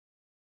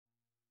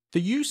The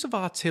use of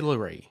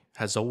artillery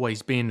has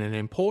always been an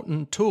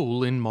important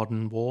tool in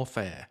modern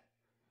warfare.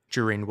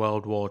 During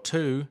World War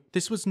II,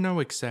 this was no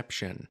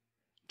exception.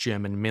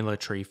 German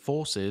military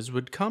forces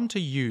would come to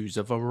use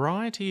a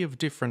variety of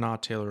different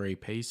artillery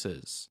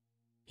pieces.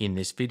 In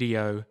this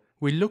video,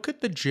 we look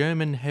at the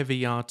German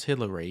heavy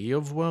artillery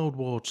of World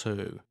War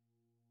II.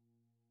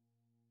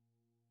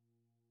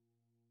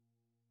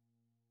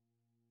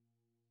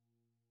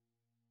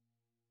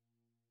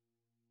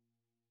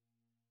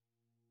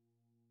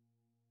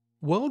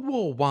 World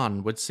War I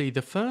would see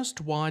the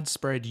first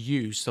widespread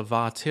use of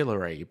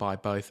artillery by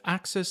both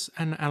Axis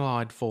and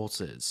Allied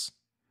forces.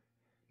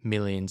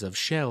 Millions of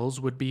shells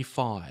would be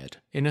fired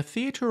in a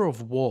theatre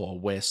of war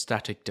where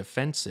static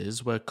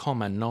defences were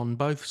common on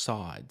both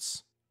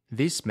sides.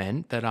 This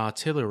meant that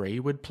artillery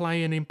would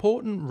play an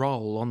important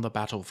role on the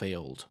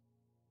battlefield.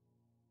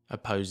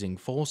 Opposing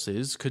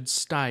forces could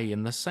stay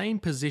in the same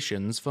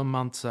positions for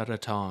months at a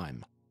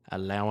time,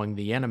 allowing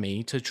the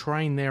enemy to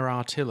train their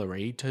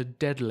artillery to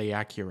deadly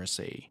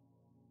accuracy.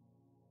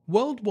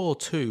 World War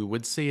II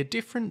would see a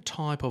different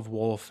type of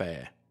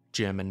warfare.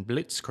 German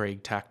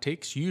blitzkrieg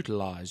tactics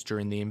utilised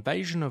during the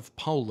invasion of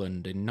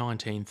Poland in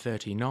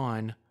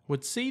 1939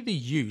 would see the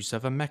use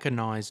of a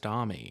mechanised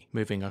army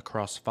moving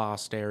across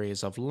vast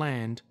areas of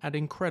land at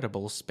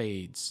incredible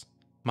speeds.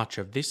 Much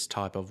of this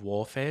type of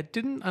warfare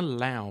didn't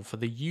allow for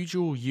the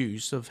usual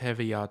use of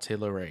heavy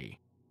artillery.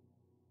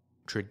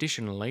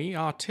 Traditionally,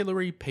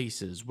 artillery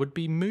pieces would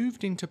be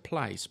moved into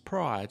place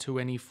prior to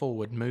any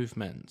forward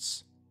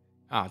movements.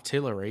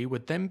 Artillery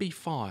would then be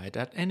fired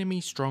at enemy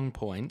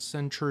strongpoints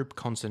and troop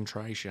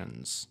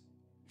concentrations.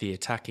 The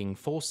attacking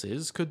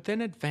forces could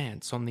then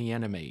advance on the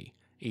enemy,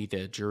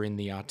 either during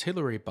the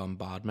artillery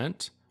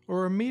bombardment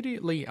or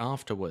immediately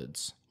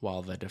afterwards,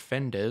 while the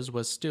defenders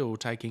were still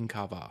taking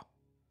cover.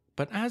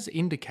 But as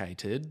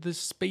indicated, the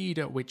speed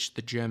at which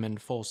the German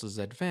forces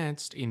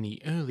advanced in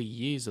the early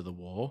years of the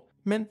war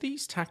meant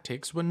these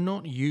tactics were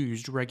not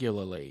used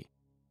regularly.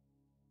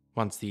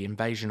 Once the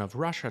invasion of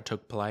Russia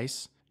took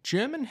place,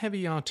 German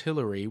heavy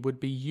artillery would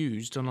be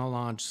used on a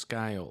large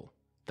scale.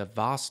 The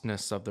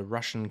vastness of the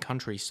Russian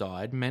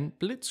countryside meant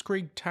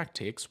blitzkrieg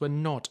tactics were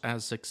not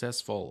as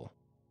successful.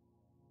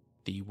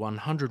 The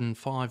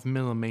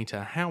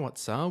 105mm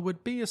howitzer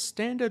would be a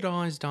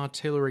standardised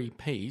artillery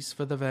piece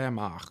for the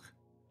Wehrmacht.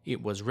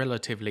 It was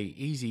relatively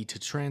easy to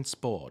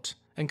transport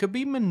and could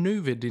be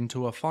manoeuvred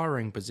into a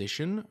firing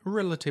position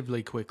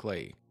relatively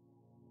quickly.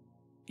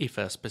 If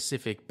a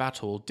specific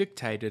battle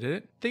dictated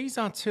it, these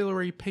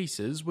artillery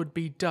pieces would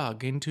be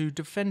dug into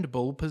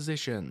defendable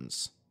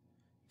positions.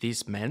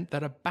 This meant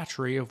that a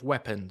battery of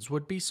weapons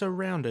would be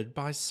surrounded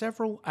by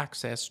several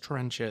access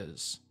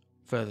trenches.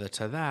 Further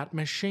to that,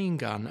 machine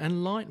gun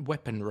and light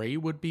weaponry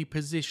would be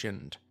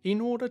positioned in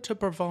order to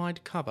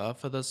provide cover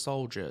for the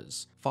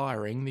soldiers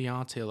firing the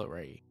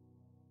artillery.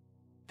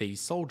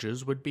 These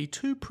soldiers would be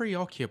too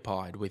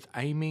preoccupied with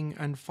aiming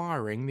and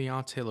firing the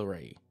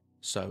artillery,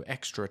 so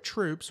extra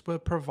troops were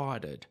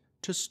provided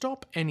to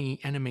stop any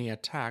enemy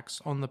attacks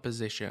on the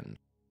position.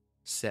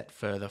 Set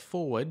further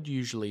forward,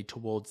 usually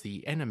towards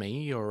the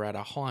enemy or at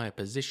a higher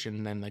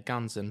position than the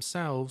guns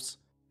themselves,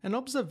 an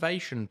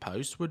observation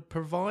post would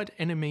provide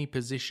enemy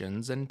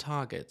positions and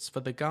targets for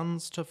the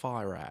guns to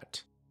fire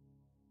at.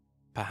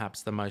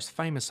 Perhaps the most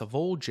famous of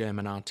all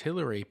German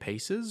artillery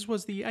pieces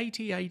was the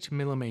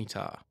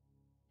 88mm.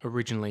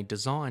 Originally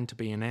designed to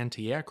be an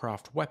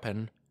anti-aircraft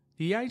weapon,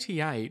 the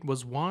 88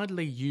 was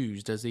widely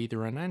used as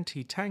either an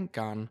anti-tank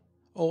gun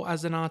or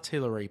as an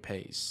artillery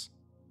piece.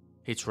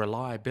 Its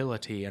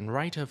reliability and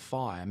rate of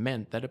fire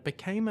meant that it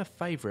became a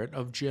favourite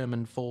of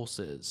German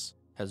forces,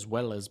 as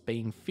well as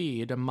being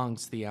feared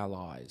amongst the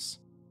Allies.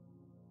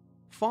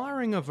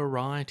 Firing a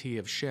variety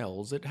of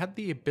shells, it had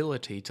the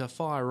ability to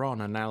fire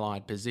on an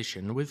Allied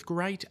position with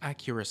great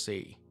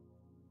accuracy.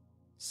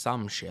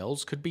 Some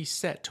shells could be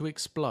set to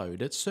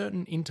explode at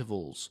certain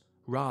intervals,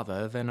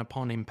 rather than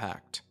upon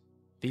impact.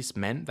 This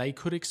meant they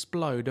could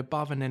explode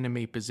above an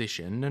enemy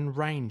position and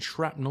rain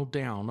shrapnel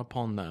down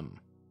upon them.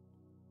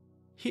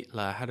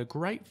 Hitler had a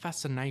great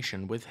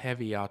fascination with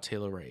heavy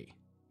artillery.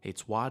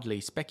 It's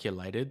widely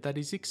speculated that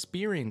his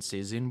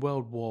experiences in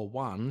World War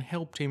I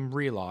helped him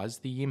realise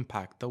the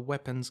impact the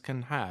weapons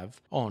can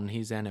have on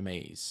his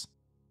enemies.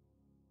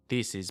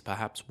 This is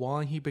perhaps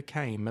why he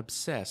became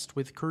obsessed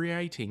with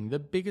creating the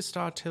biggest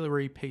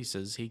artillery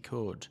pieces he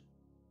could,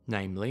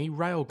 namely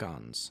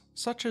railguns,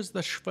 such as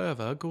the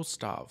Schwerver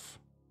Gustav.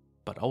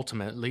 But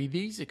ultimately,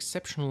 these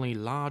exceptionally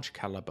large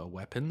caliber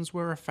weapons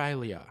were a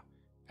failure,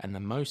 and the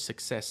most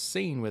success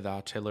seen with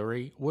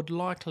artillery would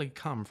likely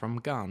come from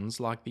guns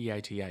like the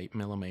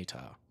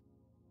 88mm.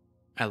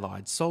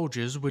 Allied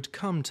soldiers would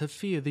come to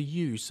fear the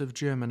use of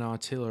German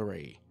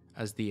artillery,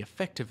 as the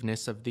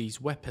effectiveness of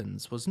these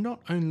weapons was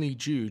not only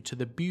due to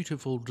the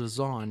beautiful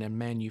design and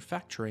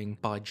manufacturing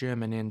by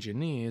German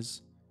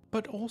engineers,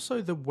 but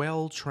also the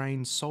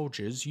well-trained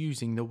soldiers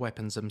using the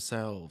weapons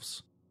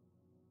themselves.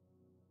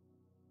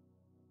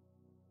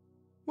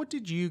 What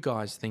did you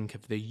guys think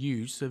of the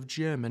use of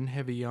German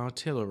heavy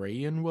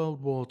artillery in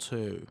World War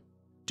II?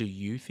 Do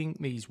you think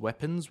these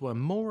weapons were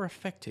more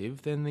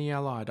effective than the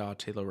Allied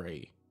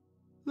artillery?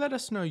 Let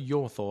us know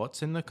your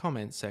thoughts in the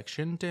comments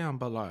section down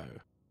below.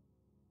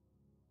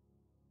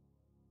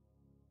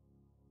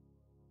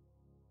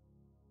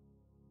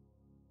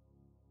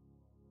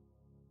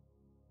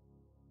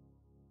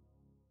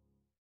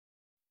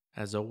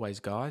 As always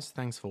guys,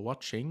 thanks for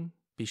watching.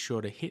 Be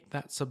sure to hit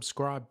that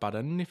subscribe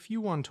button if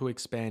you want to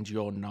expand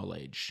your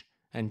knowledge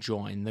and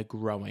join the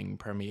growing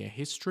Premier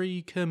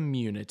History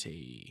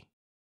community.